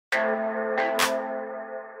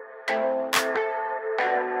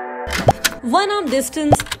1 arm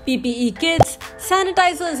distance, PPE kits,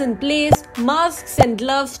 sanitizers in place, masks and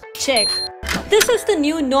gloves, check. This is the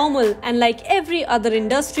new normal, and like every other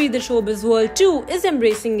industry, the showbiz world too is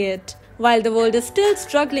embracing it. While the world is still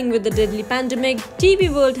struggling with the deadly pandemic,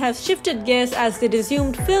 TV world has shifted gears as they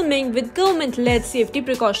resumed filming with government-led safety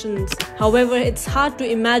precautions. However, it's hard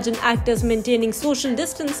to imagine actors maintaining social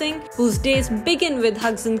distancing, whose days begin with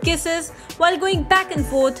hugs and kisses, while going back and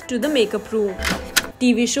forth to the makeup room.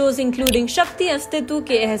 TV shows including Shakti Astittu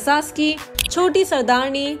Ke Ehsaas Ki, Choti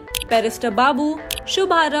Sardarni, Barrister Babu,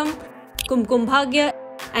 Shubharam, Kumkum Bhagya,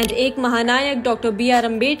 and Ek Mahanayak Dr. B.R.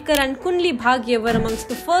 Ambedkar and Kundli Bhagya were amongst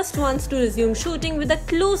the first ones to resume shooting with a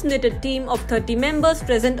close-knitted team of 30 members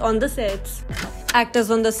present on the sets. Actors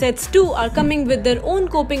on the sets too are coming with their own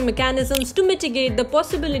coping mechanisms to mitigate the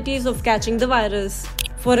possibilities of catching the virus.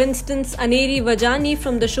 For instance, Aneri Vajani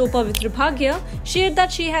from the show Pavitra Bhagya shared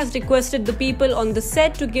that she has requested the people on the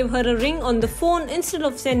set to give her a ring on the phone instead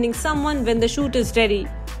of sending someone when the shoot is ready.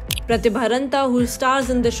 Pratibha Ranta, who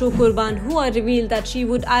stars in the show Kurban Hua, revealed that she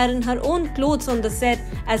would iron her own clothes on the set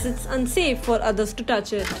as it's unsafe for others to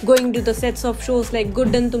touch it. Going to the sets of shows like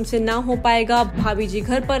Guddan Tumse Na Ho Payega, Bhabhi Ji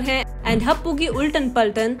Ghar Par Hain and Happu Ki Ultan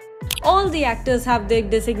Paltan, all the actors have their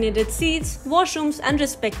designated seats, washrooms and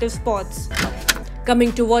respective spots.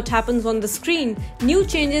 Coming to what happens on the screen, new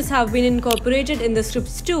changes have been incorporated in the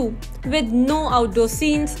scripts too, with no outdoor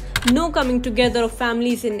scenes, no coming together of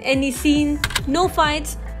families in any scene, no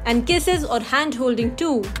fights, and kisses or hand-holding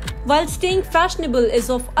too. While staying fashionable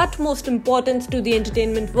is of utmost importance to the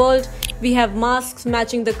entertainment world, we have masks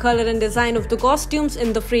matching the color and design of the costumes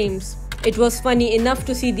in the frames. It was funny enough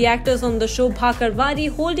to see the actors on the show Bhakarwari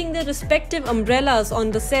holding their respective umbrellas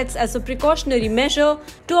on the sets as a precautionary measure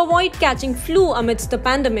to avoid catching flu amidst the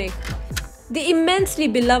pandemic. The immensely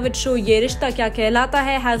beloved show Ye Rishta Kya Kehlata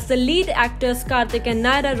Hai has the lead actors Kartik and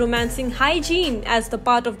Naira romancing hygiene as the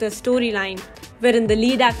part of their storyline, wherein the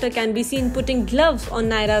lead actor can be seen putting gloves on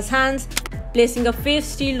Naira's hands, placing a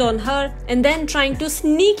face shield on her, and then trying to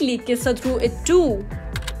sneakily kiss her through it too.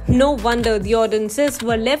 No wonder the audiences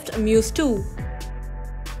were left amused too.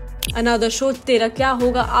 Another show, Tera Kya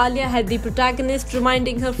Hoga, Alia had the protagonist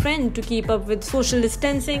reminding her friend to keep up with social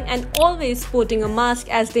distancing and always sporting a mask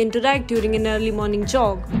as they interact during an early morning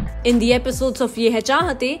jog. In the episodes of Ye Hai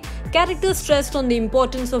Chahate, characters stressed on the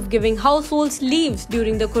importance of giving households leaves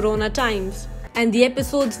during the corona times. And the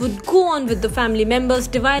episodes would go on with the family members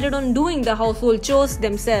divided on doing the household chores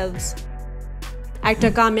themselves.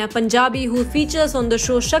 Actor Kamya Punjabi, who features on the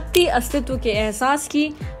show Shakti Astittu Ke Ehsaas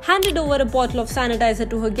Ki, handed over a bottle of sanitizer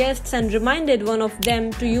to her guests and reminded one of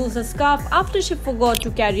them to use a scarf after she forgot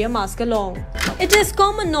to carry a mask along. It is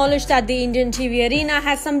common knowledge that the Indian TV arena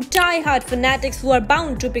has some die-hard fanatics who are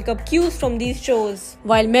bound to pick up cues from these shows.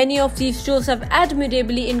 While many of these shows have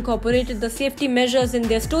admirably incorporated the safety measures in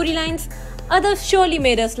their storylines, others surely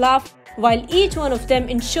made us laugh, while each one of them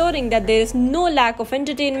ensuring that there is no lack of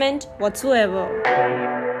entertainment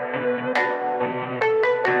whatsoever.